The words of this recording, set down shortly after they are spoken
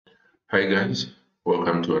Hi guys,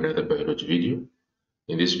 welcome to another biology video.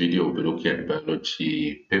 In this video, we'll be looking at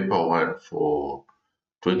biology paper 1 for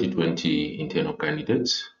 2020 internal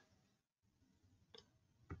candidates.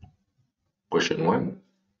 Question 1.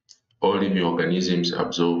 All living organisms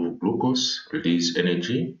absorb glucose, release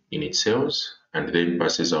energy in its cells, and then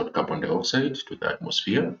passes out carbon dioxide to the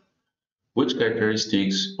atmosphere. Which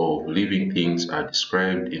characteristics of living things are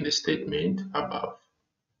described in the statement above?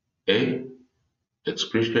 A.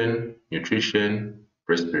 Excretion, nutrition,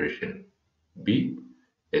 respiration. B.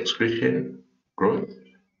 Excretion, growth,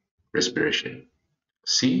 respiration.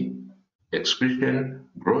 C. Excretion,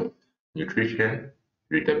 growth, nutrition,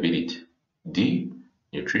 irritability. D.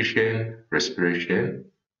 Nutrition, respiration,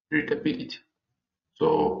 irritability.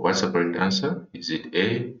 So what's the correct answer? Is it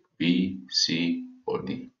A, B, C, or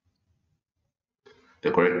D?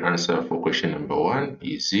 The correct answer for question number 1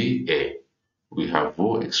 is A. We have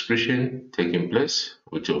excretion taking place,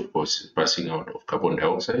 which of course is passing out of carbon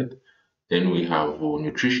dioxide. Then we have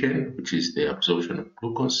nutrition, which is the absorption of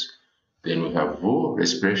glucose. Then we have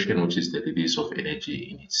respiration, which is the release of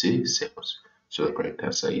energy in its cells. So the correct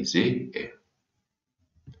answer is A.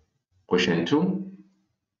 Question 2.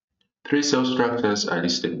 3 cell structures are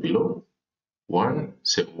listed below. 1.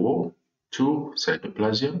 Cell wall. 2.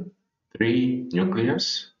 Cytoplasm. 3.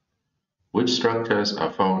 Nucleus. Which structures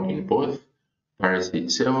are found in both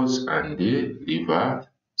parasite cells and the liver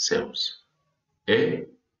cells? A.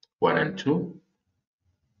 1 and 2.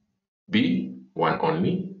 B. 1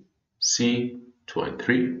 only. C. 2 and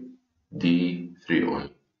 3. D. 3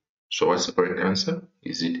 only. So what's the correct answer?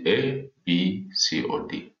 Is it A, B, C, or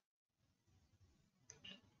D?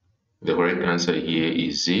 The correct answer here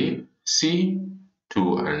is C,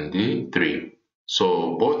 2 and 3.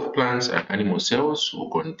 So both plants and animal cells will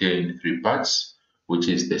contain 3 parts, which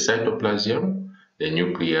is the cytoplasm, the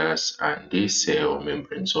nucleus, and the cell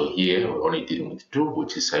membrane. So here we're only dealing with 2,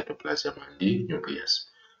 which is cytoplasm and the nucleus.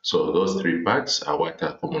 So those 3 parts are what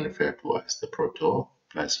are commonly referred to as the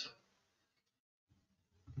protoplasm.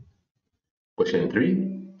 Question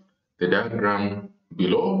 3. The diagram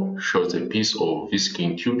below shows a piece of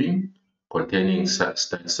viscine tubing containing starch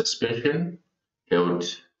suspension held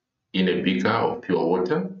in a beaker of pure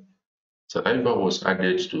water. Saliva was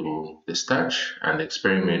added to the starch and the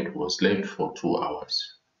experiment was left for 2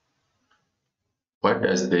 hours. What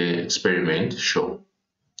does the experiment show?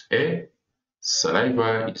 A.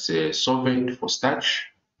 Saliva is a solvent for starch.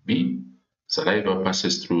 B. Saliva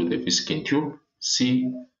passes through the viscine tube.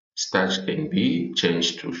 C. Starch can be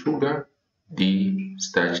changed to sugar. D.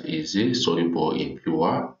 Starch is soluble in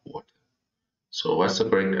pure water. So what's the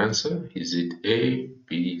correct answer? Is it A,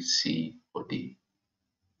 B, C, or D?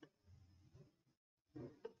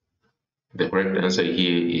 The correct answer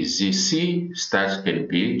here is C. Starch can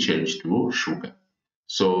be changed to sugar.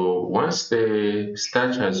 So once the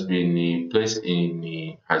starch has been placed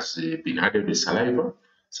in, has been added with saliva,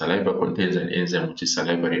 saliva contains an enzyme which is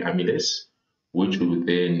salivary amylase, which will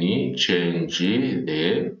then change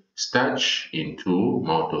the starch into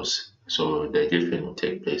maltose. So digestion will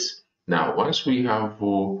take place. Now, once we have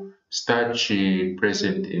starch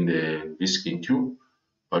present in the viscine tube,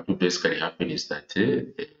 what will basically happen is that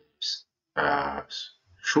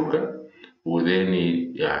sugar will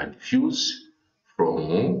then diffuse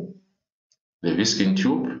from the viscine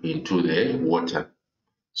tube into the water.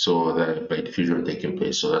 So that by diffusion taking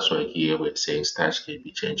place. So that's why here we're saying starch can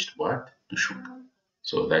be changed to what? To sugar.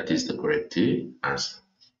 So that is the correct answer.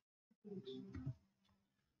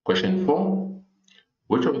 Question 4.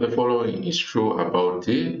 Which of the following is true about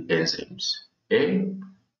the enzymes? A.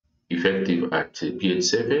 Effective at pH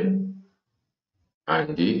 7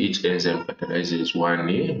 and each enzyme catalyzes one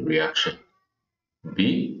reaction.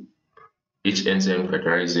 B. Each enzyme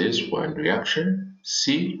catalyzes one reaction.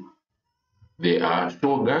 C. They are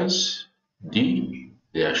sugars. D.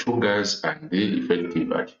 They are sugars and they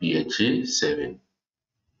effective at pH 7.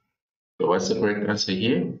 So what's the correct answer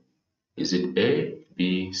here? Is it A,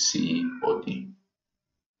 B, C, or D?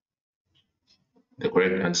 The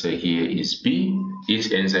correct answer here is B.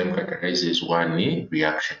 Each enzyme catalyzes one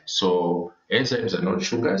reaction. So enzymes are not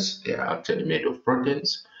sugars, they are actually made of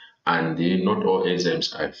proteins, and not all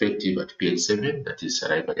enzymes are effective at pH 7, that is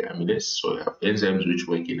salivary amylase. So you have enzymes which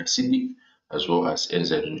work in acidic as well as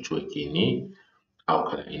enzymes which work in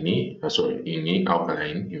alkaline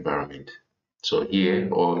environment. So here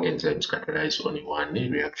all enzymes catalyze only one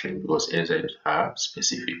reaction because enzymes are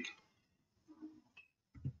specific.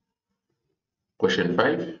 Question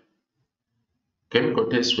 5. Chemical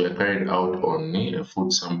tests were carried out on a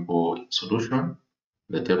food sample solution.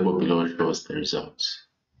 The table below shows the results.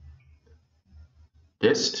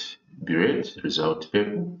 Test: B red, result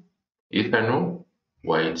purple. ethanol,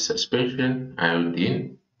 white suspension,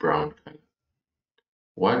 iodine, brown color.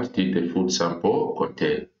 What did the food sample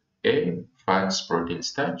contain? A. Fats, protein,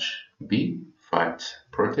 starch. B. Fat,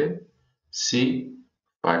 protein. C.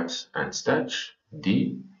 Fat and starch.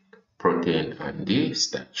 D. Protein and D.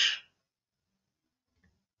 Starch.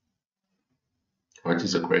 What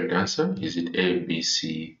is the correct answer? Is it A, B,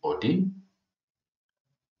 C, or D?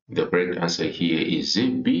 The correct answer here is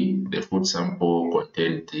B. The food sample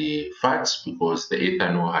contained the fats because the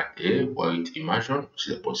ethanol had a white emulsion, which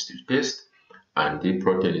is a positive test, and the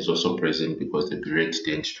protein is also present because the burette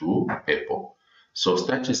tends to purple. So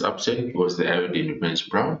starch is absent because the iodine remains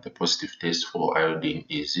brown. The positive test for iodine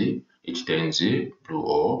is it turns blue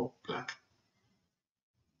or black.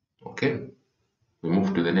 Okay, we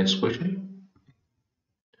move to the next question.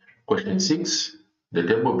 Question 6. The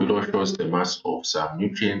table below shows the mass of some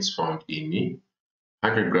nutrients found in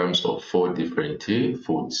 100 grams of 4 different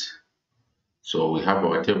foods. So we have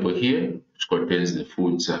our table here, which contains the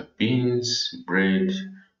foods beans, bread,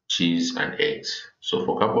 cheese, and eggs. So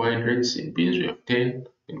for carbohydrates, in beans we have 10,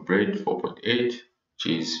 in bread 4.8,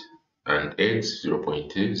 cheese and eggs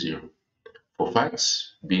 0.0. For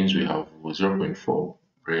fats, beans we have 0.4,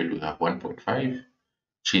 bread we have 1.5,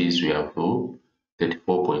 cheese we have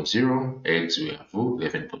 34.0, eggs we have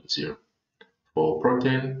 11.0. For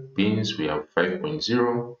protein, beans we have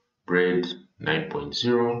 5.0, bread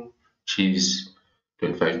 9.0, cheese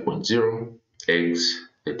 25.0, eggs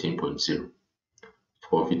 13.0.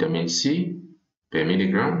 For vitamin C per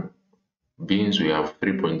milligram, beans we have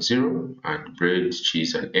 3.0 and bread,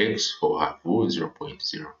 cheese and eggs have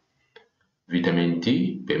 0.0. Vitamin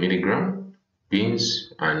D per milligram,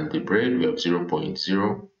 beans and the bread we have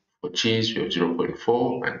 0.0, for cheese we have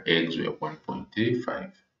 0.4 and eggs we have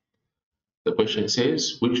 1.5. The question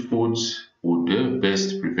says, which foods would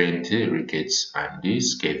best prevent rickets and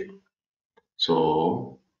scurvy?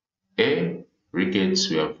 So, A, rickets,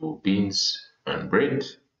 we have beans and bread.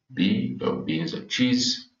 B, we have beans and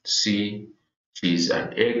cheese. C, cheese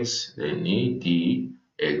and eggs. Then D,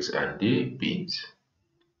 eggs and beans.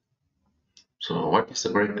 So, what is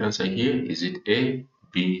the correct answer here? Is it A,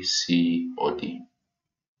 B, C, or D?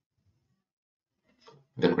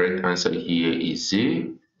 The correct answer here is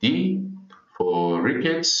D. For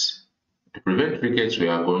rickets, to prevent rickets, we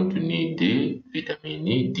are going to need the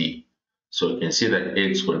vitamin D. So you can see that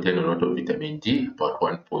eggs contain a lot of vitamin D, about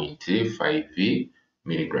 1.5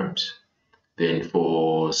 milligrams. Then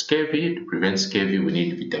for scurvy, to prevent scurvy, we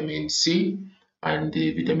need vitamin C, and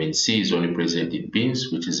the vitamin C is only present in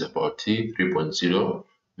beans, which is about 3.0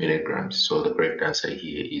 milligrams. So the correct answer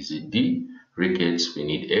here is D. Rickets, we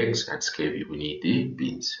need eggs, and scurvy, we need the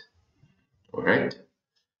beans. All right,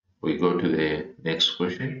 we go to the next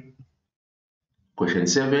question. Question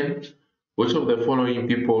 7. Which of the following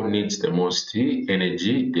people needs the most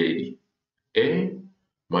energy daily? A.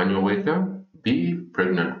 Manual worker. B.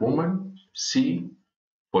 Pregnant woman. C.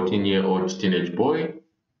 14-year-old teenage boy.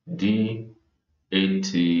 D.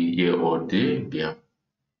 80-year-old girl.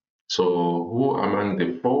 So who among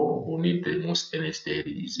the four will need the most energy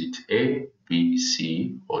daily? Is it A, B,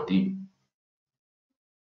 C, or D?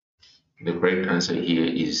 The correct answer here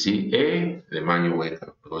is A, the manual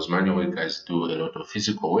worker, because manual workers do a lot of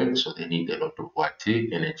physical work, so they need a lot of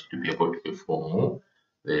energy to be able to perform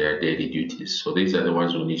their daily duties. So these are the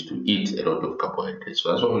ones who need to eat a lot of carbohydrates.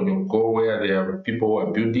 So that's why when you go where there are people who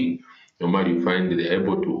are building, normally you find they're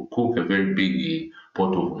able to cook a very big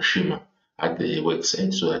pot of mushima at the work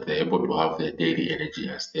site so that they're able to have their daily energy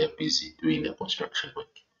as they're busy doing the construction work.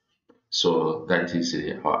 So that is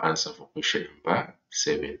our answer for question number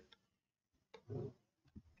 7.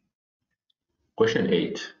 Question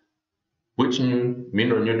 8. Which new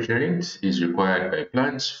mineral nutrient is required by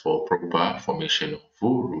plants for proper formation of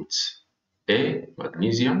roots? A.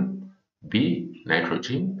 Magnesium. B.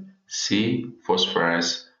 Nitrogen. C.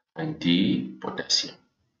 Phosphorus. And D. Potassium.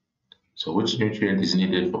 So which nutrient is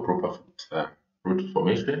needed for proper root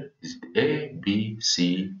formation? Is it A, B,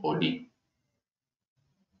 C, or D?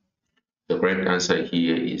 The correct answer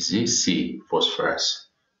here is C. Phosphorus.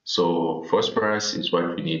 So phosphorus is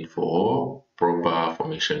what we need for proper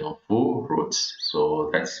formation of roots. So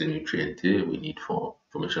that's the nutrient we need for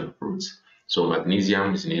formation of roots. So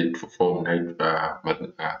magnesium is needed to form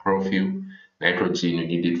chlorophyll. Nitrogen we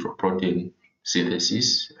need it for protein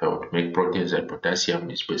synthesis to make proteins, and potassium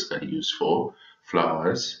is basically used for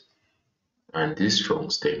flowers and this strong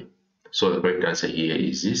stem. So the correct answer here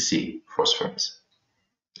is C. Phosphorus.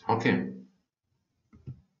 Okay.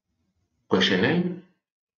 Question 9.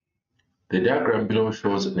 The diagram below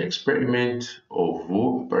shows an experiment of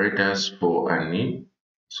apparatus for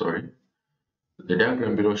The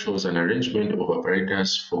diagram below shows an arrangement of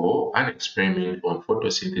apparatus for an experiment on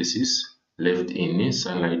photosynthesis left in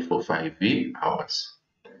sunlight for 5 hours.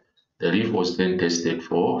 The leaf was then tested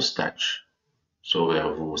for starch. So we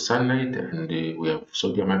have sunlight and we have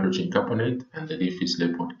sodium hydrogen carbonate, and the leaf is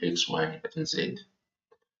labeled X, Y, and Z.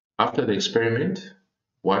 After the experiment,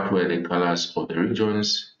 what were the colors of the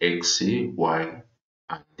regions X, Y,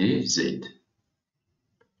 and Z?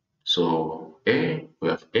 So A, we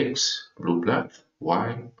have X, blue, black,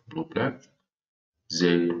 Y, blue, black,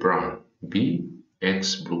 Z, brown. B,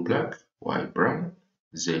 X, blue, black, Y, brown,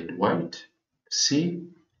 Z, white. C,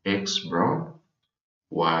 X, brown,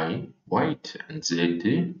 Y, white, and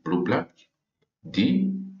Z, blue, black.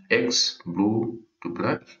 D, X, blue to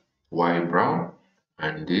black, Y, brown,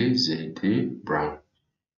 and Z, brown.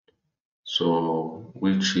 So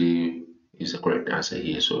which is the correct answer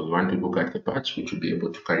here? So we want to look at the parts which will be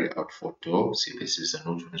able to carry out photosynthesis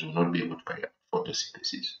and which ones will not be able to carry out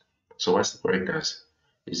photosynthesis. So what's the correct answer?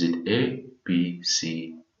 Is it A, B,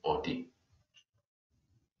 C, or D?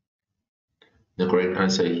 The correct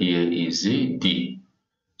answer here is D.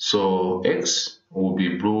 So X will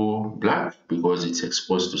be blue black because it's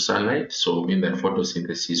exposed to sunlight, so mean that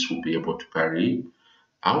photosynthesis will be able to carry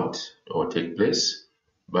out or take place.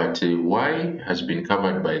 But Y has been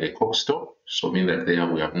covered by the corkstalk, so mean that there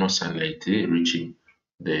we have no sunlight reaching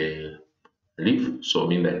the leaf, so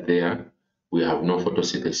mean that there we have no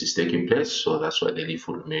photosynthesis taking place, so that's why the leaf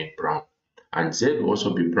will remain brown. And Z will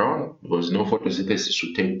also be brown because no photosynthesis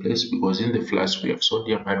will take place, because in the flask we have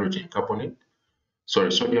sodium hydroxide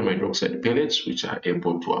pellets which are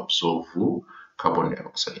able to absorb carbon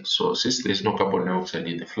dioxide. So since there's no carbon dioxide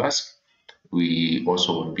in the flask, we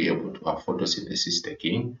also won't be able to have photosynthesis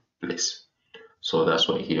taking place. So that's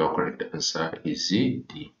why here our correct answer is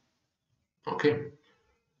D. Okay,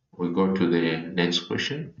 we go to the next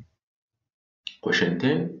question. Question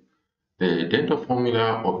 10. The dental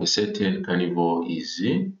formula of a certain carnivore is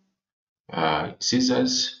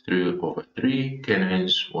scissors 3/3,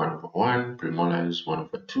 canines 1/1, premolars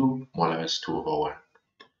 1/2, molars 2/1.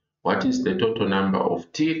 What is the total number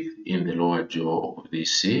of teeth in the lower jaw of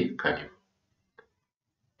this carnivore?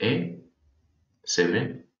 A,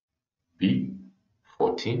 7, B,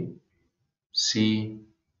 14, C,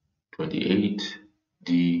 28,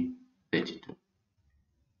 D, 32.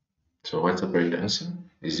 So what's the correct answer?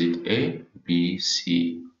 Is it A, B,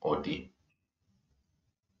 C, or D?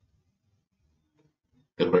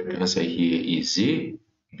 The correct answer here is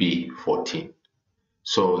B, 14.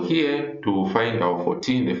 So here, to find out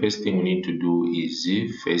 14, the first thing we need to do is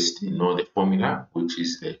first know the formula, which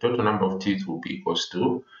is the total number of teeth will be equals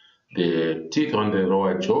to the teeth on the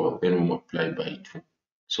lower jaw, then we multiply by 2.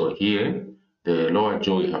 So here, the lower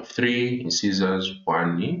jaw, we have 3 incisors,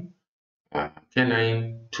 1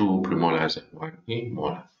 canine, 2 premolars, and 1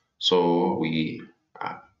 molar. So we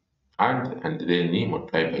add and then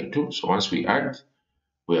multiply by 2. So once we add,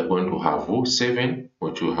 we are going to have 7,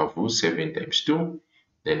 which will have 7 times 2.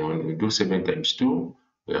 Then when we do 7 times 2,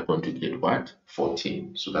 we are going to get what?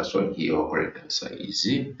 14. So that's why here our correct answer is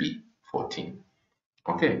B, 14.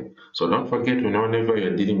 Okay, so don't forget, whenever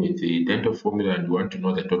you're dealing with the dental formula and you want to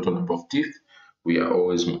know the total number of teeth, we are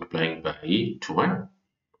always multiplying by 1.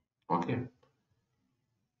 Okay.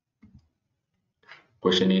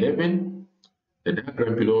 Question 11. The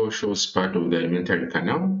diagram below shows part of the alimentary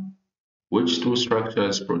canal. Which two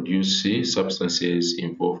structures produce substances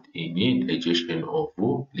involved in digestion of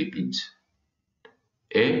lipids?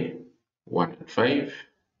 A, 1 and 5,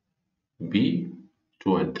 B,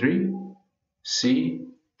 2 and 3, C,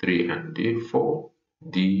 3 and 4,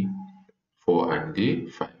 D, 4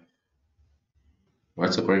 and 5.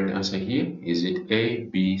 What's the correct answer here? Is it A,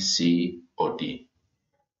 B, C, or D?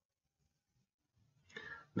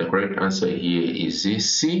 The correct answer here is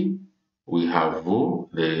C. We have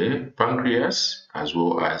the pancreas as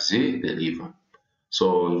well as the liver.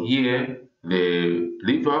 So here the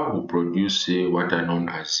liver will produce what are known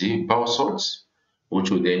as bile salts,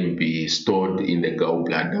 which will then be stored in the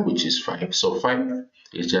gallbladder, which is 5. So 5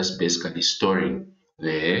 is just basically storing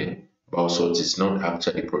the bile salts, it's not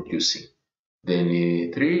actually producing. Then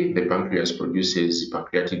 3, the pancreas produces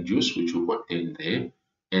pancreatic juice, which will contain the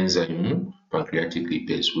enzyme pancreatic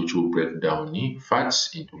lipase, which will break down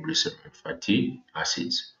fats into glycerol fatty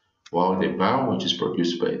acids. While the bile, which is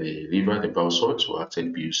produced by the liver, the bile salts, will actually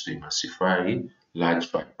be used to emulsify large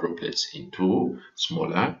fat droplets into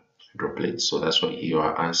smaller droplets. So that's why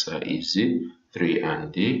your answer is 3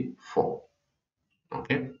 and 4.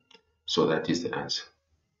 Okay, so that is the answer.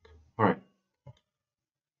 All right.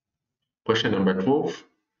 Question number 12.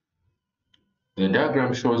 The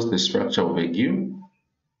diagram shows the structure of a gill.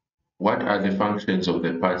 What are the functions of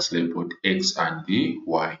the parts labeled X and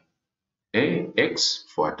Y? A, X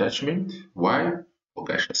for attachment, Y for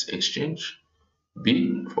gaseous exchange,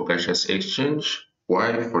 B for gaseous exchange,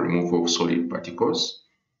 Y for removal of solid particles,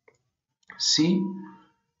 C,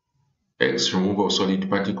 X removal of solid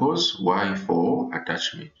particles, Y for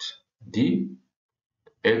attachment, D,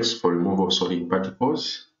 X for removal of solid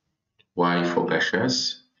particles, Y for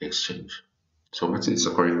gaseous exchange. So what is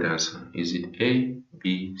the correct answer? Is it A,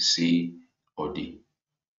 B, C, or D?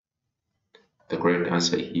 The correct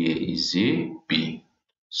answer here is B.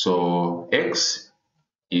 So X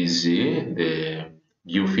is the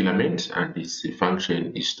Gill filament, and its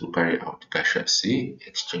function is to carry out gaseous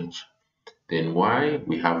exchange. Then Y,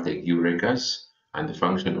 we have the Gill rakers, and the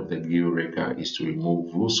function of the Gill raker is to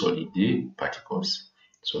remove solid particles.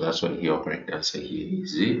 So that's why your correct answer here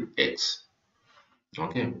is X.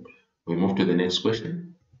 Okay, we move to the next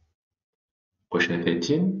question. Question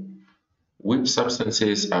 13. Which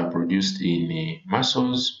substances are produced in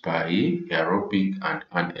muscles by aerobic and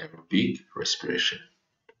anaerobic respiration?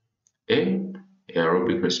 A,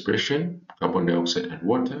 aerobic respiration, carbon dioxide and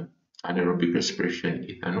water. Anaerobic respiration,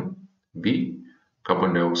 ethanol. B,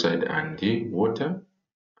 carbon dioxide and water.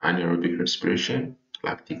 Anaerobic respiration,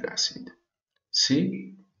 lactic acid.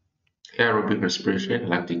 C, aerobic respiration,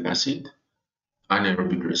 lactic acid.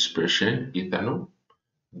 Anaerobic respiration, ethanol.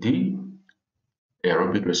 D,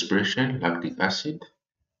 aerobic respiration, lactic acid.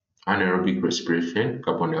 Anaerobic respiration,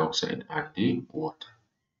 carbon dioxide and water.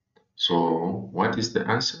 So what is the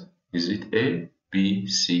answer? Is it A, B,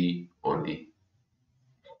 C, or D?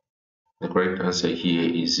 The correct answer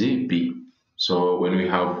here is B. So when we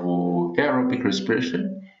have aerobic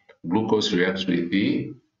respiration, glucose reacts with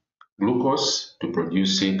the glucose to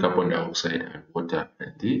produce carbon dioxide and water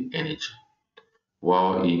and the energy.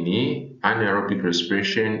 While in anaerobic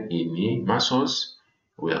respiration in the muscles,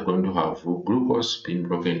 we are going to have glucose being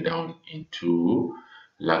broken down into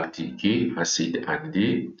lactic acid and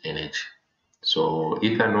the energy. So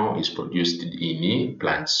ethanol is produced in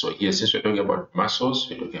plants. So here, since we're talking about muscles,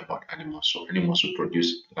 we're talking about animals. So animals will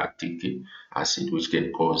produce lactic acid, which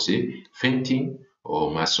can cause fainting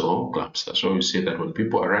or muscle cramps. That's why we say that when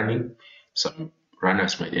people are running, some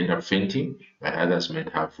runners might end up fainting, but others might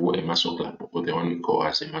have a muscle cramp, or the one we call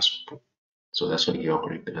as a muscle pull. So that's why your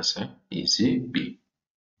correct answer is B.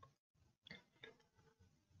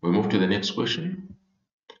 We move to the next question.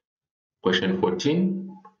 Question 14.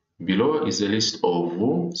 Below is a list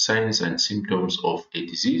of signs and symptoms of a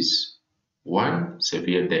disease. 1.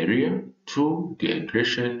 Severe diarrhea. 2.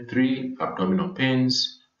 Dehydration. 3. Abdominal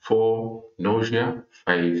pains. 4. Nausea.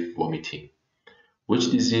 5. Vomiting.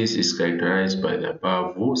 Which disease is characterized by the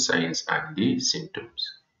above signs and the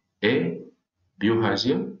symptoms? A.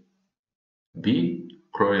 Bilharzia. B.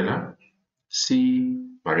 Chlorella. C.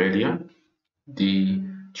 Malaria. D.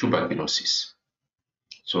 Tuberculosis.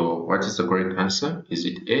 So what is the correct answer? Is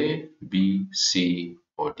it A, B, C,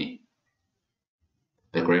 or D?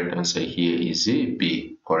 The correct answer here is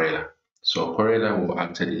B, chlorella. So chlorella will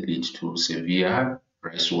actually lead to severe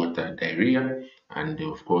rice water diarrhea, and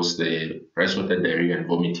of course the rice water diarrhea and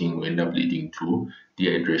vomiting will end up leading to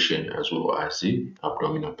dehydration as well as the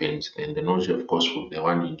abdominal pains. And the nausea, of course, will be the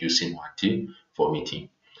one inducing what? Vomiting.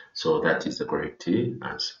 So that is the correct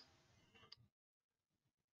answer.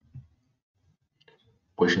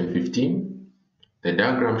 Question 15. The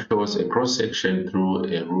diagram shows a cross-section through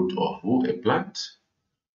a root of a plant,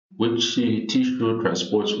 which tissue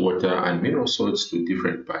transports water and mineral salts to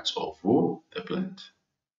different parts of the plant.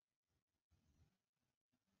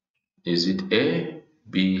 Is it A,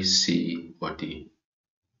 B, C, or D?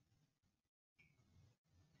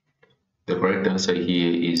 The correct answer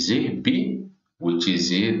here is B, which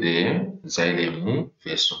is the xylem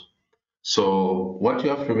vessel. So what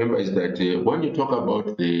you have to remember is that when you talk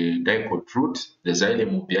about the dicot root, the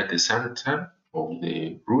xylem will be at the center of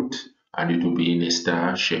the root and it will be in a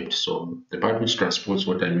star shaped. So the part which transports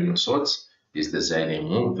water and mineral salts is the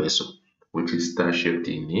xylem vessel, which is star shaped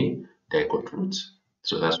in the dicot root.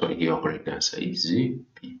 So that's why your correct answer is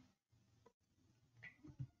B.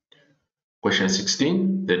 Question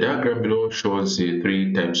 16. The diagram below shows the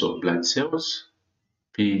three types of blood cells,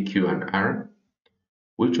 P, Q, and R.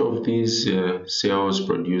 Which of these cells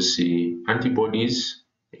produce antibodies,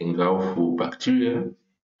 engulf bacteria,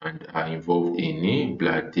 and are involved in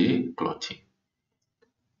blood clotting?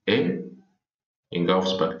 A.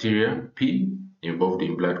 Engulfs bacteria. P. Involved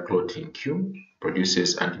in blood clotting. Q.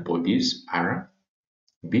 Produces antibodies. R.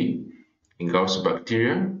 B. Engulfs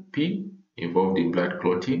bacteria. P. Involved in blood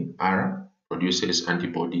clotting. R. Produces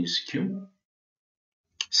antibodies. Q.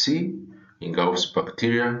 C. Engulfs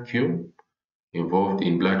bacteria. Q. involved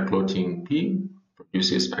in blood clotting P,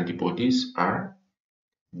 produces antibodies R.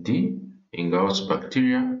 D, engulfs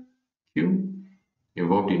bacteria Q,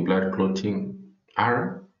 involved in blood clotting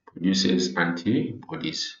R, produces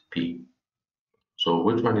antibodies P. So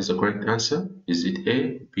which one is the correct answer? Is it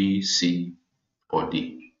A, B, C, or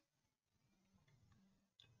D?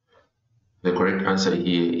 The correct answer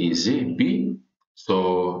here is B.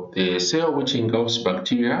 So the cell which engulfs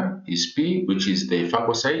bacteria is P, which is the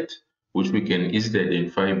phagocyte, which we can easily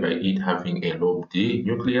identify by it having a lobed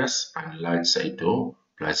nucleus and large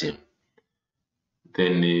cytoplasm.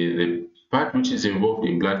 Then the part which is involved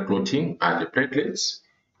in blood clotting are the platelets,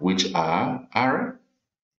 which are R,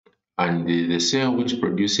 and the cell which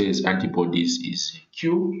produces antibodies is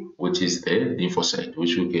Q, which is the lymphocyte,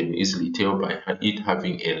 which we can easily tell by it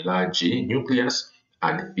having a large nucleus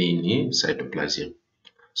and thin cytoplasm.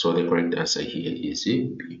 So the correct answer here is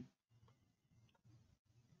B.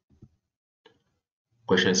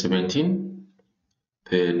 Question 17.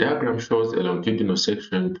 The diagram shows a longitudinal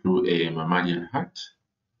section through a mammalian heart,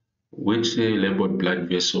 which labeled blood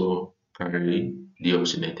vessel carry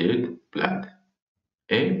deoxygenated blood.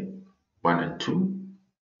 A, 1 and 2,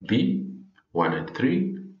 B, 1 and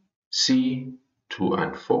 3, C, 2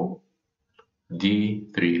 and 4, D,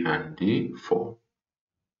 3 and 4.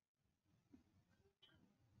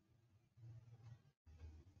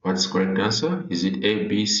 What's the correct answer? Is it A,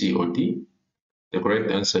 B, C, or D? The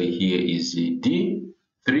correct answer here is D,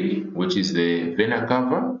 3, which is the vena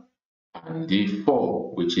cava, and D,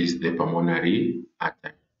 4, which is the pulmonary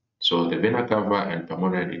artery. So the vena cava and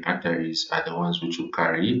pulmonary arteries are the ones which will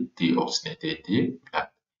carry deoxygenated blood.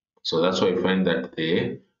 So that's why I find that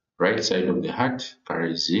the right side of the heart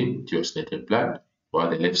carries deoxygenated blood, while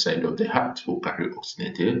the left side of the heart will carry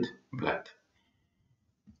oxygenated blood.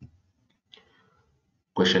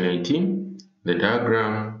 Question 18. The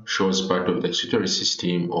diagram shows part of the excretory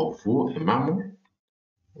system of a mammal.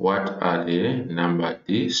 What are the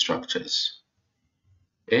numbered structures?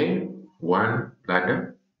 A, 1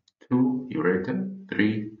 bladder, 2 ureter,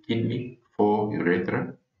 3 kidney, 4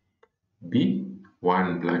 urethra. B,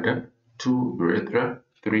 1 bladder, 2 urethra,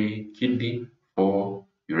 3 kidney, 4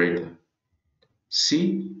 urethra.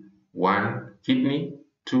 C, 1 kidney,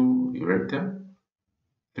 2 urethra,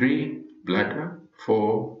 3 bladder,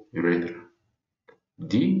 4 urethra.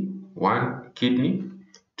 D, 1 kidney,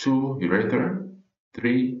 2 urethra,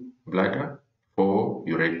 3 bladder, 4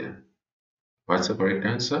 urethra. What's the correct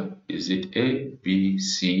answer? Is it A, B,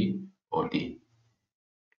 C, or D?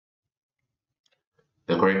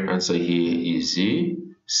 The correct answer here is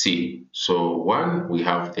C. So 1, we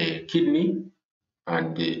have the kidney,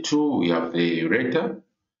 and 2, we have the ureter,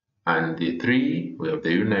 and 3, we have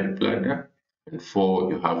the urinary bladder, and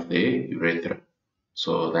 4, you have the urethra.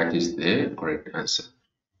 So that is the correct answer.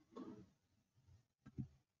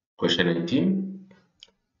 Question 19.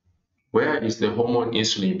 Where is the hormone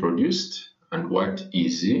insulin produced, and what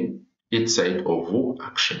is its site of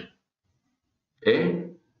action? A,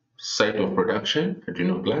 site of production,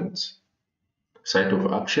 adrenal glands. Site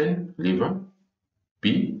of action, liver.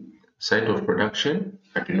 B, site of production,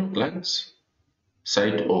 adrenal glands.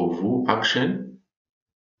 Site of action,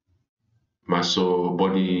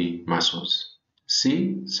 body muscles.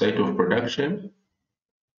 C, site of production,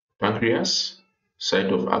 pancreas.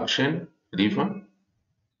 Site of action, liver.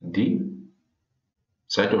 D,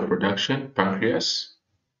 site of production, pancreas.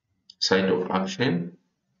 Site of action,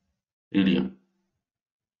 ileum.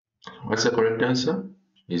 What's the correct answer?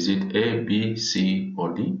 Is it A, B, C,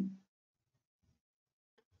 or D?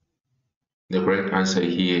 The correct answer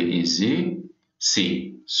here is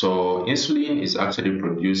C. So insulin is actually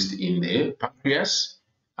produced in the pancreas,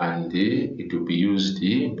 and it will be used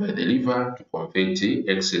by the liver to convert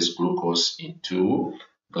excess glucose into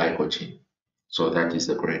glycogen. So that is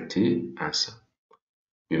the correct answer.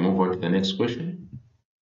 We move on to the next question.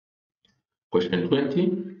 Question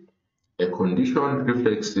 20. A conditioned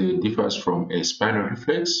reflex differs from a spinal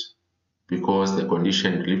reflex because the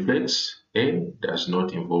conditioned reflex A, does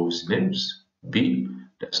not involve nerves, B,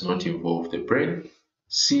 does not involve the brain,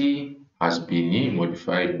 C, has been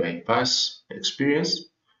modified by past experience,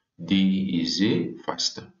 D is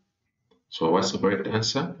faster. So what's the correct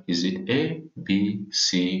answer? Is it A, B,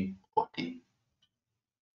 C, or D?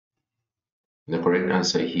 The correct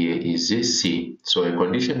answer here is C. So a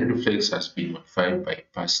conditioned reflex has been modified by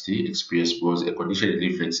past experience because a conditioned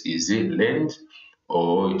reflex is learned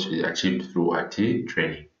or it is achieved through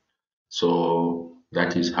training. So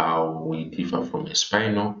that is how we differ from a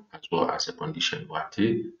spinal as well as a conditioned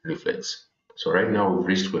reflex. So right now we've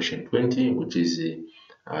reached question 20, which is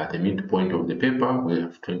the midpoint of the paper. We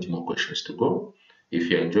have 20 more questions to go. If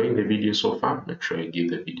you're enjoying the video so far, make sure you give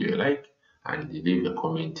the video a like and leave a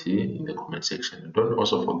comment here in the comment section. Don't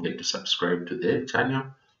also forget to subscribe to the channel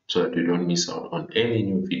so that you don't miss out on any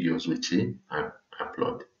new videos which I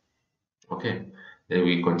upload. Okay, then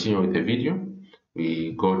we continue with the video.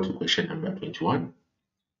 We go to question number 21.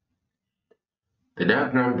 The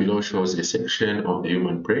diagram below shows a section of the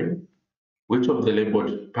human brain. Which of the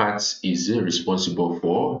labeled parts is responsible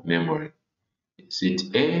for memory? Is it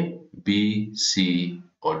A, B, C,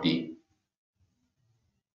 or D?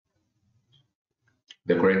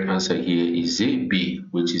 The correct answer here is B,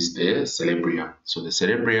 which is the cerebellum. So the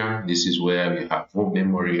cerebellum, this is where we have more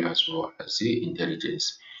memory as well as the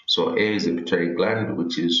intelligence. So A is the pituitary gland,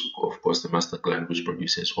 which is of course the master gland which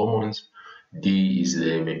produces hormones. D is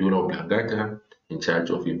the medulla oblongata, in charge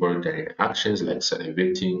of involuntary actions like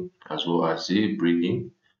salivating as well as the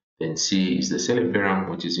breathing. Then C is the cerebellum,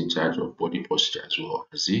 which is in charge of body posture as well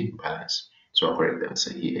as the balance. So our correct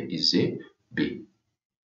answer here is B.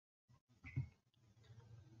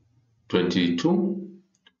 22.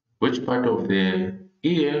 Which part of the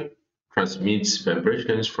ear transmits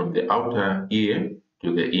vibrations from the outer ear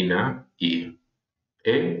to the inner ear?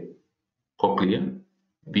 A, cochlea.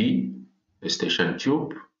 B, eustachian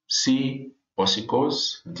tube. C,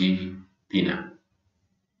 ossicles. D, pinna.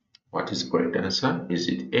 What is the correct answer? Is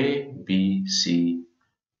it A, B, C,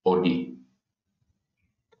 or D?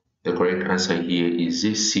 The correct answer here is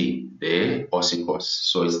C, the ossicles.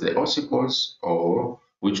 So it's the ossicles, or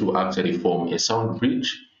which will actually form a sound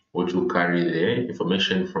bridge, which will carry the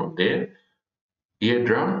information from the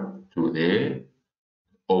eardrum to the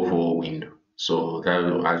oval window. So that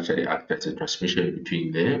will actually act as a transmission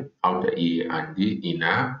between the outer ear and the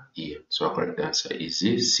inner ear. So our correct answer is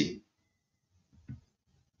C.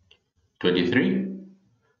 23.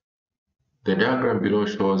 The diagram below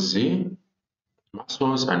shows the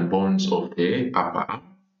muscles and bones of the upper arm.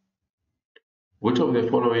 Which of the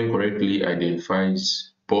following correctly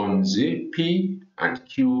identifies bones P and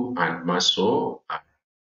Q and muscle R?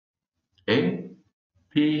 A,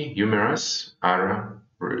 P humerus, R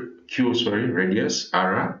Q radius,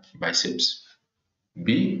 R biceps.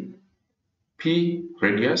 B, P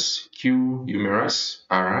radius, Q humerus,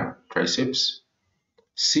 R triceps.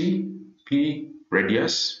 C, P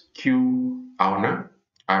radius, Q ulna,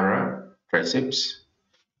 R triceps.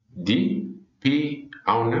 D, P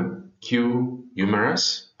ulna, Q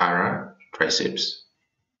humerus, R triceps.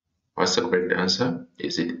 What's the correct answer?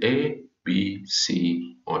 Is it A, B,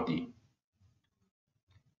 C, or D?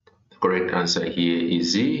 The correct answer here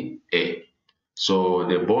is A. So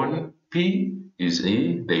the bone P is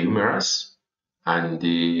the humerus, and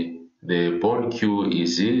the bone Q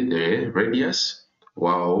is the radius,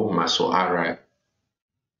 while muscle R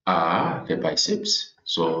are the biceps.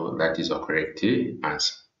 So that is our correct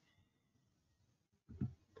answer.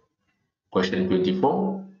 Question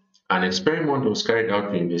 24. An experiment was carried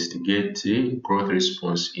out to investigate the growth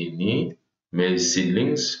response in maize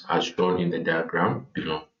seedlings as shown in the diagram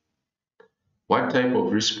below. What type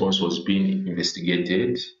of response was being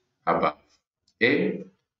investigated above? A,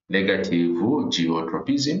 negative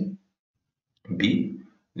geotropism. B,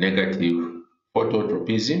 negative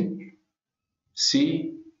phototropism.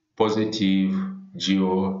 C, positive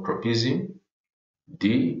geotropism.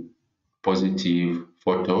 D, positive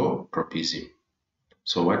phototropism.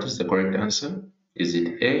 So what is the correct answer? Is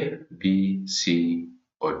it A, B, C,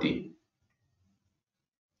 or D?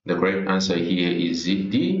 The correct answer here is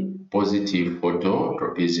D, positive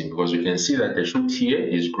phototropism, because we can see that the shoot here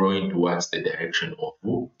is growing towards the direction of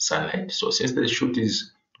sunlight. So since the shoot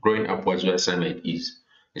is growing upwards where sunlight is,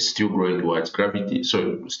 it's still growing towards gravity,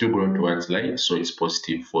 so still growing towards light, so it's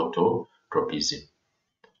positive phototropism.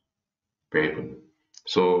 Very good.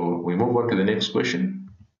 So we move on to the next question.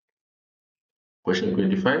 Question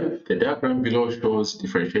 25. The diagram below shows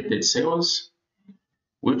differentiated cells.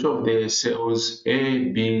 Which of the cells A,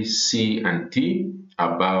 B, C, and D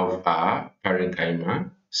above are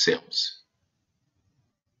parenchyma cells?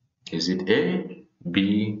 Is it A,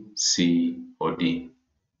 B, C, or D?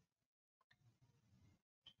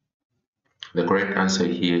 The correct answer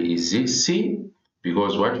here is C,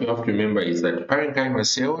 because what you have to remember is that parenchyma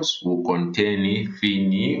cells will contain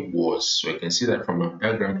thin walls. So you can see that from our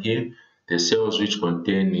diagram here, the cells which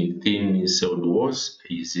contain thin celled walls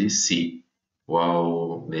is C,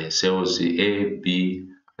 while the cells A, B,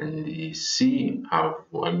 and C have,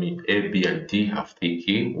 A, B, and D have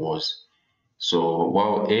thick walls. So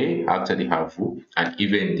while A actually have an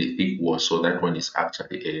even thick wall, so that one is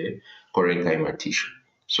actually a parenchyma tissue.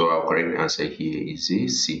 So our correct answer here is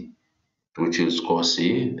C, which is called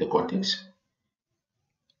the cortex.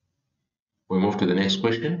 We move to the next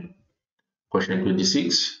question. Question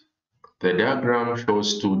 26. The diagram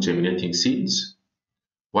shows two germinating seeds.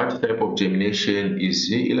 What type of germination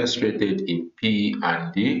is illustrated in P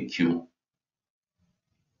and Q?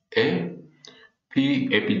 A. P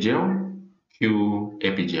epigel, Q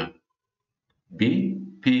epigel. B.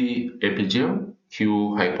 P epigel,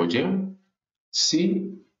 Q hypogel.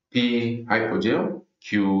 C. P hypogel,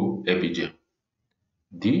 Q epigel.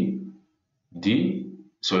 D.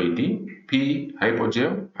 P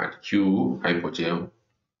hypogel and Q hypogel.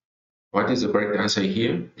 What is the correct answer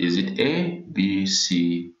here? Is it A, B,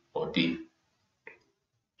 C, or D?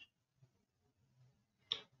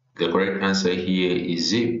 The correct answer here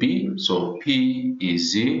is B. So P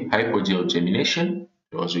is hypogel germination.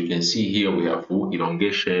 So as you can see here, we have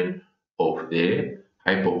elongation of the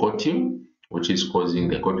hypocotyl, which is causing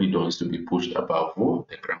the cotyledons to be pushed above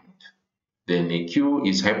the ground. Then Q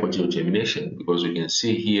is hypogel germination, because you can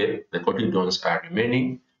see here the cotyledons are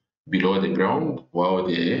remaining below the ground while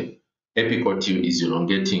the epicotyl is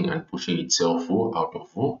elongating and pushing itself out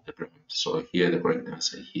of the ground. So here the correct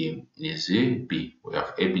answer here is B. We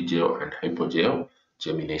have epigel and hypogel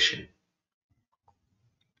germination.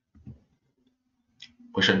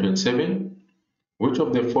 Question 27. Which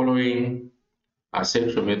of the following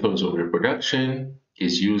asexual methods of reproduction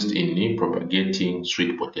is used in propagating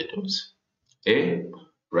sweet potatoes? A.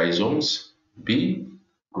 Rhizomes. B.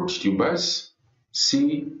 Root tubers.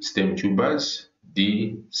 C. Stem tubers.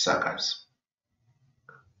 D. Suckers.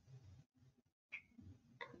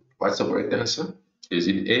 What's the correct answer? Is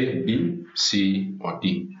it A, B, C, or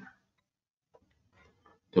D?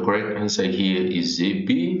 The correct answer here is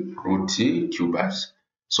B, root tubers.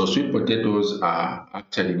 So sweet potatoes are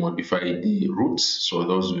actually modified the roots, so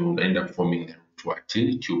those will end up forming the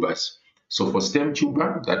root tubers. So for stem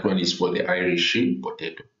tuber, that one is for the Irish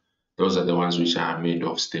potato. Those are the ones which are made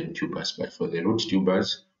of stem tubers. But for the root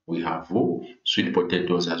tubers, we have sweet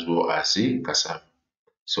potatoes as well as cassava.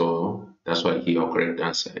 So that's why here our correct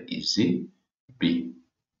answer is B.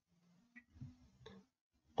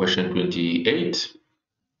 Question 28.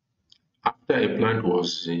 After a plant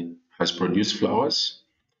has produced flowers,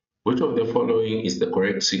 which of the following is the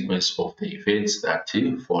correct sequence of the events that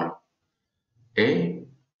follow? A.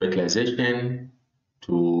 Fertilization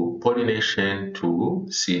to pollination to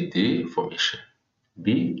seed formation.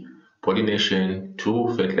 B. Pollination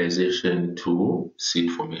to fertilization to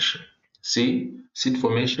seed formation. C. Seed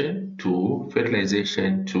formation to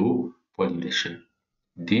fertilization to pollination.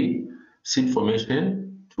 D. Seed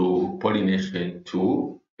formation to pollination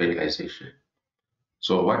to fertilization.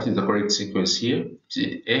 So what is the correct sequence here? Is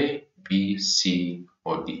it A, B, C,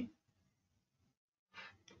 or D?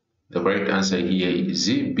 The correct answer here is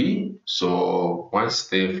B. So once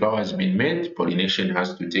the flower has been made, pollination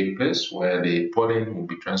has to take place, where the pollen will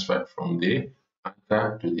be transferred from the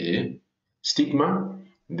anther to the stigma.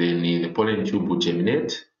 Then the pollen tube will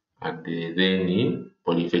germinate, and then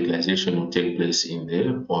polyfertilization will take place in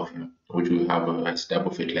the ovule, which will have as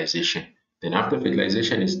double fertilization. Then after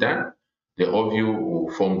fertilization is done, the ovule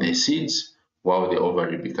will form the seeds, while the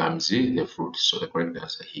ovary becomes the fruit. So the correct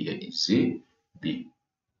answer here is B.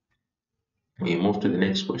 We move to the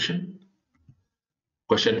next question.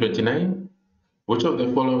 Question 29. Which of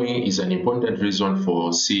the following is an important reason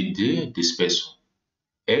for seed dispersal?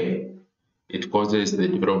 A. It causes the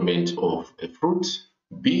development of a fruit.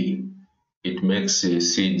 B. It makes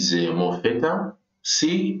seeds more fertile.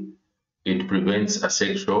 C. It prevents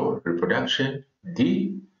asexual reproduction.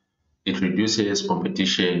 D. It reduces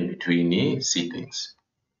competition between seedlings.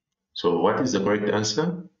 So what is the correct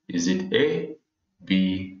answer? Is it A,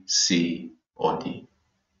 B, C, or D?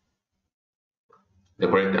 The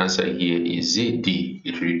correct answer here is D.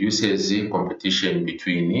 It reduces the competition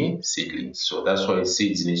between seedlings. So that's why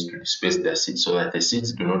seeds need to disperse their seeds, so that the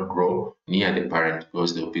seeds do not grow near the parent,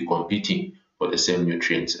 because they will be competing for the same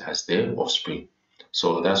nutrients as their offspring.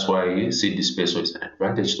 So that's why seed dispersal is an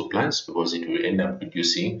advantage to plants, because it will end up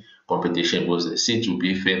reducing competition, because the seeds will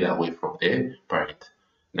be further away from their parent.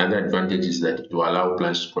 Another advantage is that it will allow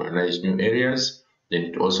plants to colonize new areas. Then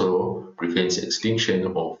it also prevents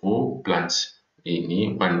extinction of plants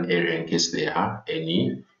in one area in case there are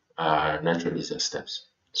any natural disasters.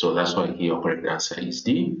 So that's why here our correct answer is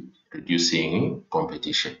D, reducing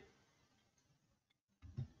competition.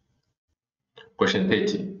 Question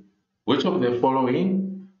 30. Which of the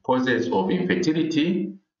following causes of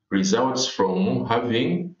infertility results from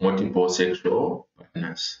having multiple sexual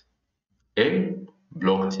partners? A.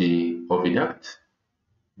 Blocked oviduct.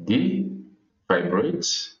 D.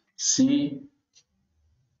 Fibroids. C.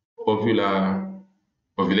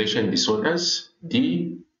 Ovulation disorders.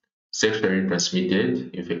 D. Sexually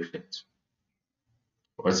transmitted infections.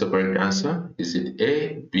 What's the correct answer? Is it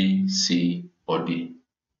A, B, C, or D?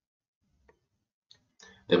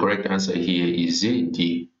 The correct answer here is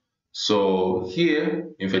D. So here,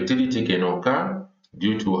 infertility can occur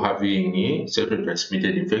due to having sexually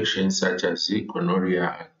transmitted infections such as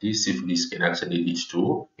gonorrhea, and syphilis can actually lead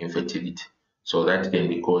to infertility. So that can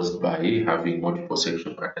be caused by having multiple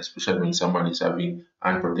sexual partners, especially when someone is having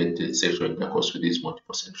unprotected sexual intercourse with these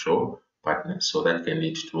multiple sexual partners. So that can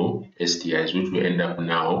lead to STIs, which will end up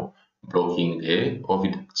now blocking the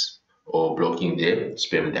oviducts or blocking the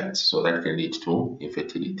sperm ducts. So that can lead to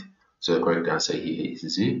infertility. So the correct answer here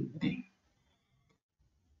is D.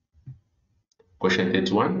 Question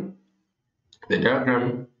 31. The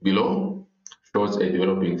diagram below shows a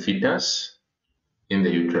developing fetus in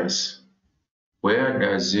the uterus. Where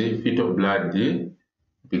does the fetal blood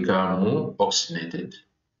become oxygenated?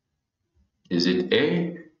 Is it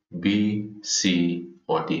A, B, C,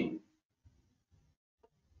 or D?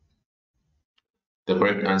 The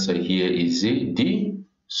correct answer here is D.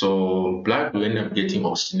 So blood will end up getting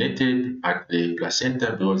oxygenated at the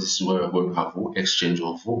placenta because this is where we're going to have exchange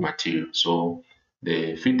of material. So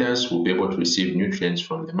the fetus will be able to receive nutrients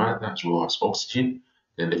from the mother as well as oxygen.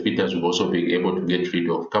 Then the fetus will also be able to get rid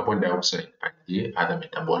of carbon dioxide and the other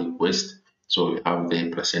metabolic waste. So we have the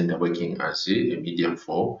placenta working as a medium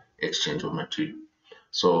for exchange of material.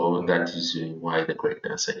 So that is why the correct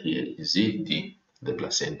answer here is D, the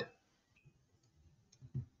placenta.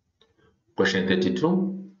 Question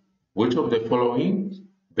 32. Which of the following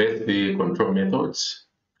birth control methods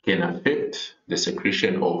can affect the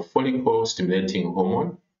secretion of follicle stimulating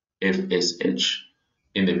hormone, FSH,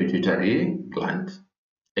 in the pituitary gland?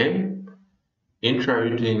 A.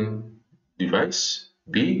 Intrauterine device.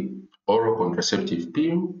 B. Oral contraceptive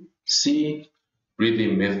pill. C.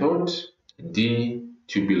 Breathing method. D.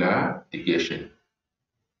 Tubular ligation.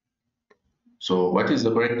 So what is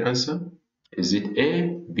the correct answer? Is it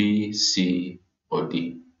A, B, C, or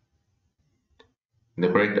D? The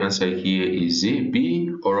correct answer here is B,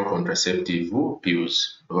 oral contraceptive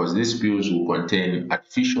pills, because these pills will contain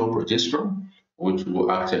artificial progesterone, which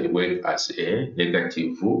will actually work as a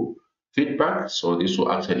negative feedback. So this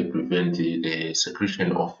will actually prevent the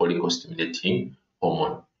secretion of follicle stimulating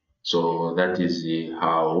hormone. So that is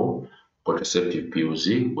how contraceptive pills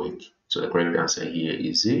work. So the correct answer here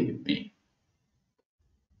is B.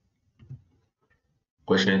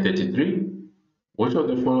 Question 33. Which of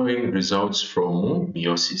the following results from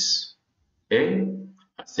meiosis? A.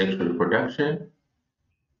 Asexual reproduction.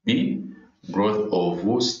 B. Growth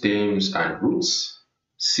of stems and roots.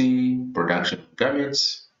 C. Production of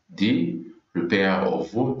gametes. D. Repair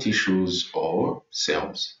of tissues or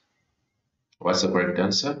cells. What's the correct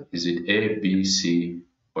answer? Is it A, B, C,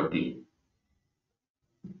 or D?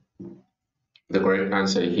 The correct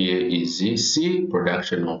answer here is C.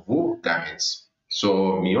 Production of gametes.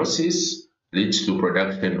 So meiosis leads to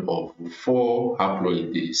production of 4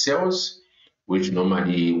 haploid cells, which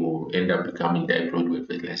normally will end up becoming diploid when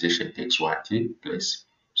fertilization takes place.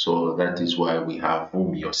 So that is why we have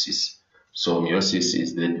meiosis. So meiosis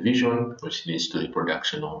is the division which leads to the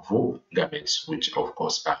production of gametes, which of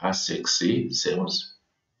course are sex cells.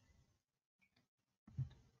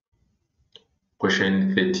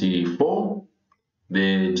 Question 34.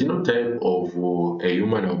 The genotype of a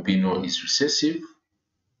human albino is recessive.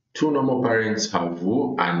 2 normal parents have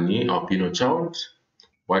an albino child.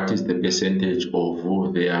 What is the percentage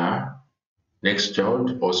of their next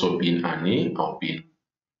child also being an albino?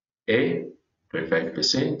 A.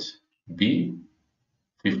 25%, B.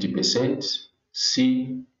 50%,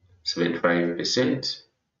 C. 75%,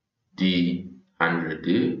 D.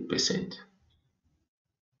 100%.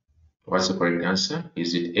 What's the correct answer?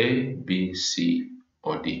 Is it A, B, C,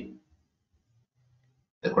 or D?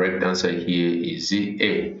 The correct answer here is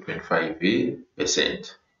A,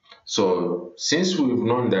 25%. So since we've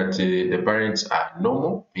known that the parents are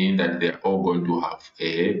normal, meaning that they're all going to have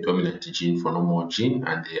a dominant gene for normal gene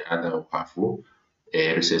and the other will have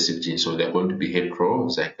a recessive gene, so they're going to be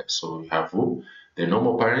heterozygous. So we have the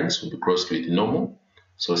normal parents will be crossed with normal.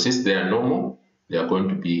 So since they are normal, they are going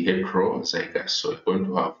to be heterozygous. So we're going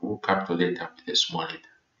to have capital letter with a small letter.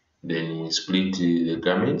 Then we split the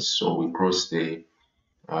gametes. So we cross the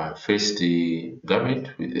first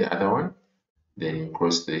gamete with the other one. Then we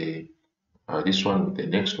cross the this one with the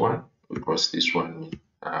next one. We cross this one with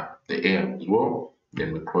the A as well.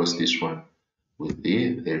 Then we cross this one with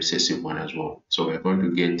the recessive one as well. So we're going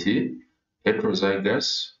to get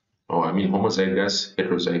heterozygous, or I mean homozygous,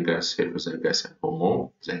 heterozygous, heterozygous, and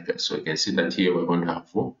homozygous. So you can see that here we're going to have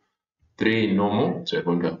 3 normal. So we're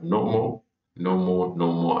going to have normal, normal,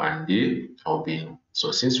 normal, and the albino.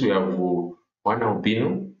 So since we have 1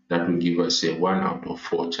 albino, that will give us a 1 out of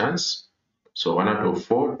 4 chance. So 1 out of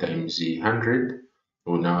 4 times the 100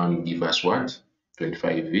 will now give us what?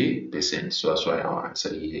 25%. So that's why our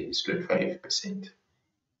answer here is 25%.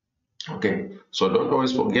 Okay, so don't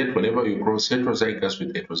always forget, whenever you cross heterozygous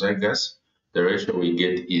with heterozygous, the ratio we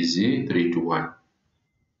get is 3 to 1.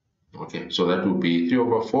 Okay, so that will be 3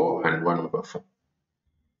 over 4 and 1 over 4.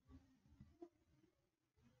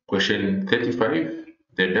 Question 35.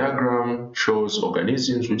 The diagram shows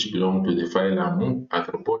organisms which belong to the phylum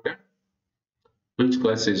Arthropoda. Which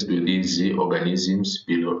classes do these organisms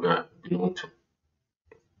belong to?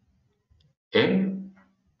 A.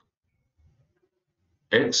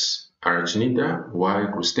 X. Arachnida. Y.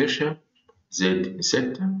 Crustacea. Z.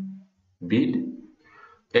 Insecta. B.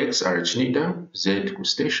 X. Arachnida. Z.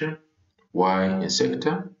 Crustacea. Y.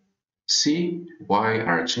 Insecta. C. Y.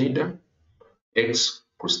 Arachnida. X.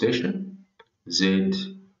 Crustacea.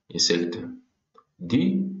 Z. Insecta.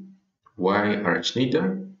 D. Y.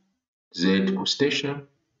 Arachnida. Z. Crustacea.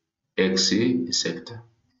 X. Insecta.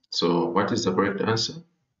 So what is the correct answer?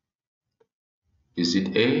 Is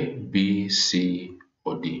it A, B, C,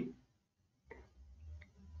 or D?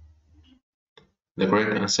 The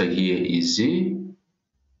correct answer here is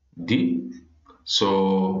D.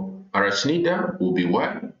 So Arachnida will be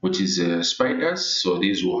Y, which is spiders. So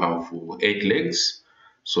these will have 8 legs.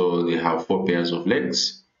 So they have 4 pairs of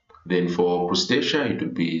legs. Then for Crustacea, it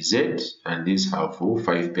would be Z, and these have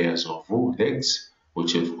 5 pairs of legs,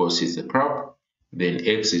 which of course is the crab. Then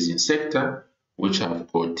X is Insecta, which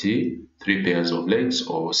have got 3 pairs of legs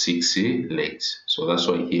or 6 legs. So that's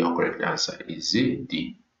why here our correct answer is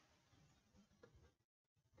D.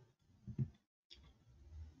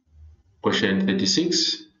 Question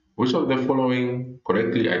 36. Which of the following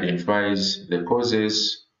correctly identifies the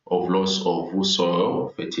causes of loss of soil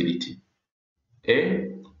fertility?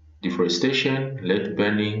 A. Deforestation, lead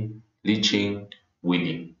burning, leaching,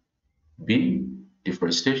 weeding. B.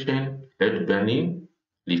 Deforestation, lead burning,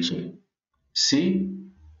 leaching. C.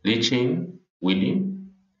 Leaching,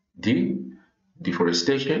 weeding. D.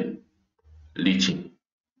 Deforestation, leaching.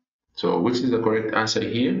 So which is the correct answer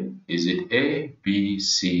here? Is it A, B,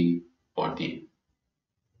 C, or D?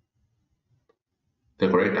 The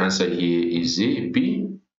correct answer here is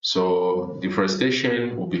B. So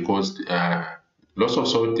deforestation will be caused, loss of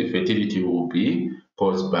soil fertility will be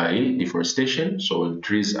caused by deforestation. So when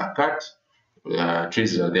trees are cut,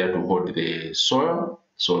 trees are there to hold the soil.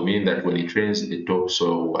 So meaning that when it rains, the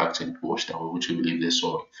topsoil will actually be washed away, which will leave the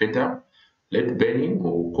soil fertile. Lead burning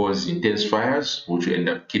will cause intense fires, which will end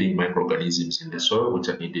up killing microorganisms in the soil, which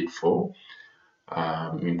are needed for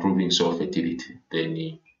improving soil fertility.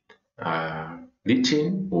 Then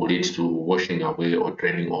leaching will lead to washing away or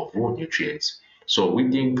draining of nutrients. So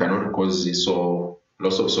weeding cannot cause the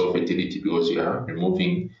loss of soil fertility because you are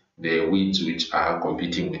removing the weeds which are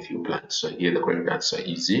competing with your plants. So here the correct answer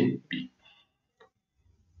is B.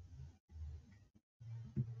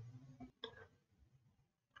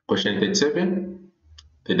 Question 37.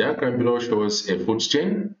 The diagram below shows a food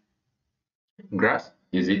chain. Grass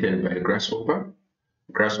is eaten by grasshopper.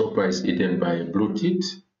 Grasshopper is eaten by blue tit.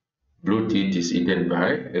 Blue tit is eaten by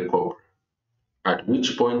a cobra. At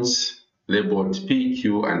which points labeled P,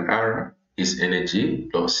 Q, and R is energy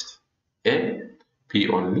lost? A. P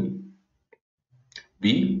only.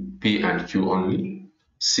 B. P and Q only.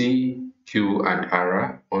 C. Q and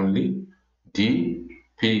R only. D.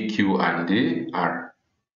 P, Q, and R.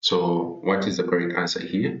 So what is the correct answer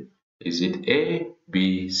here? Is it A,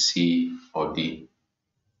 B, C, or D?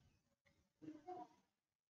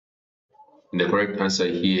 The correct answer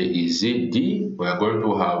here is D. We are going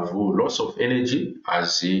to have loss of energy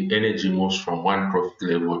as the energy moves from one trophic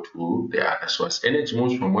level to the other. So as energy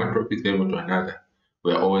moves from one trophic level to another,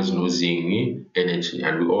 we are always losing energy,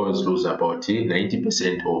 and we always lose about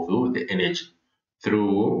 90% of the energy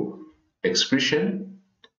through excretion,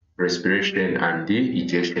 respiration, and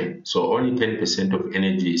egestion. So only 10% of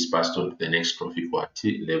energy is passed on to the next trophic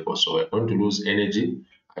level. So we're going to lose energy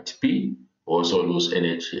at P, also lose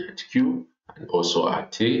energy at Q, and also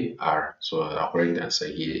at R. So our correct answer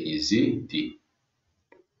here is D.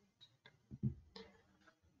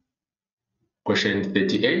 Question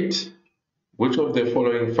 38. Which of the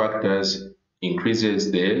following factors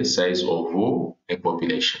increases the size of a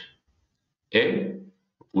population? A.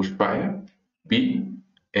 Bushfire. B.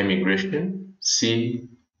 Emigration. C.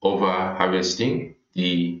 Over-harvesting.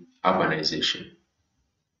 D. Urbanization.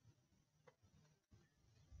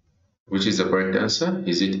 Which is the correct answer?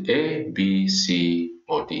 Is it A, B, C,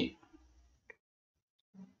 or D?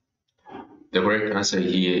 The correct answer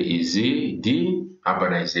here is D,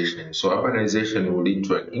 urbanization. So urbanization will lead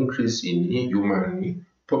to an increase in human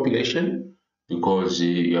population because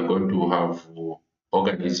you are going to have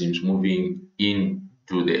organisms moving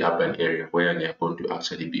into the urban area where they are going to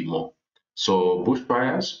actually be more. So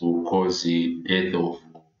bushfires will cause the death of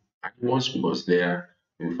animals because there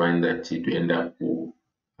we find that it will end up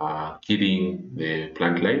killing the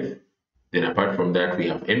plant life. Then apart from that, we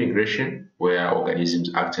have emigration, where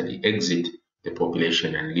organisms actually exit the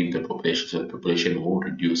population and leave the population, so the population will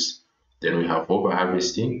reduce. Then we have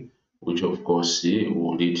overharvesting, which of course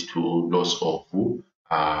will lead to loss of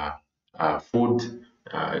food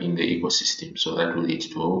in the ecosystem. So that will lead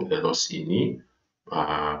to a loss in the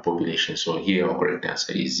population. So here our correct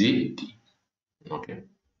answer is D. Okay.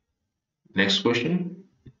 Next question.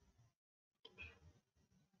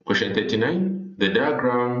 Question 39. The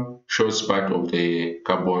diagram shows part of the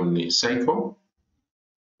carbon cycle.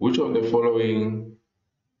 Which of the following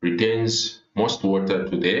retains most water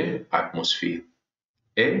to the atmosphere?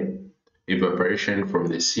 A. Evaporation from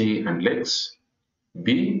the sea and lakes.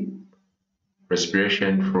 B.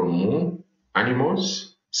 Respiration from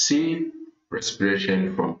animals. C.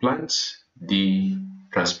 Respiration from plants. D.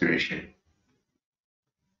 Transpiration.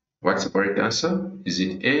 What's the correct answer? Is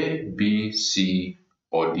it A, B, C,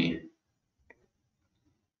 or D?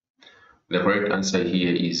 The correct answer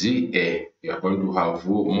here is A. You are going to have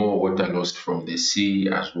more water lost from the sea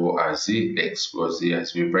as well as the lakes, because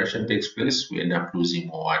as evaporation takes place, we end up losing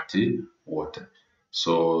more water.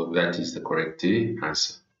 So that is the correct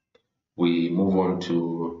answer. We move on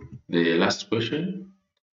to the last question.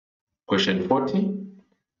 Question 40.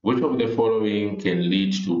 Which of the following can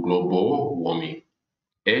lead to global warming?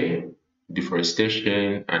 A.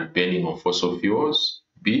 Deforestation and burning of fossil fuels.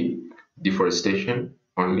 B. Deforestation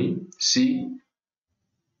only. C.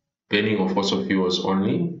 Burning of fossil fuels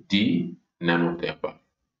only. D. None of the above.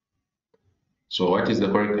 So what is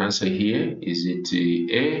the correct answer here? Is it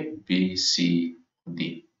A, B, C,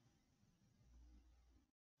 D?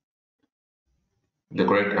 The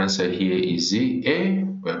correct answer here is A.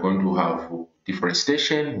 We're going to have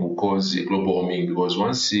deforestation will cause global warming because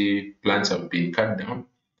once the plants have been cut down,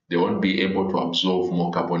 they won't be able to absorb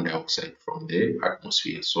more carbon dioxide from the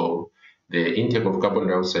atmosphere. So the intake of carbon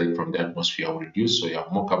dioxide from the atmosphere will reduce, so you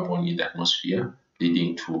have more carbon in the atmosphere,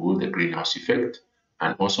 leading to the greenhouse effect.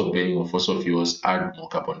 And also burning of fossil fuels add more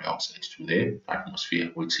carbon dioxide to the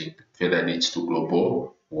atmosphere, which further leads to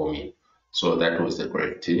global warming. So that was the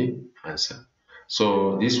correct answer.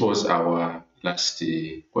 So this was our last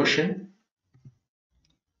question.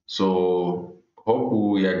 So hope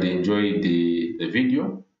we had enjoyed the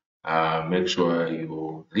video. Make sure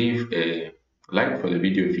you leave a like for the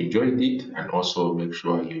video if you enjoyed it, and also make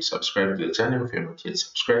sure you subscribe to the channel if you're not yet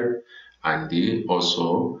subscribed, and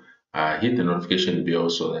also hit the notification bell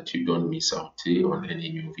so that you don't miss out on any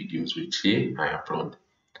new videos which I upload.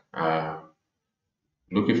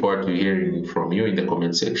 Looking forward to hearing from you in the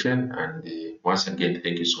comment section, and once again,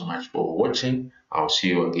 thank you so much for watching. I'll see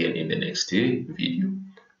you again in the next video.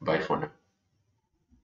 Bye for now.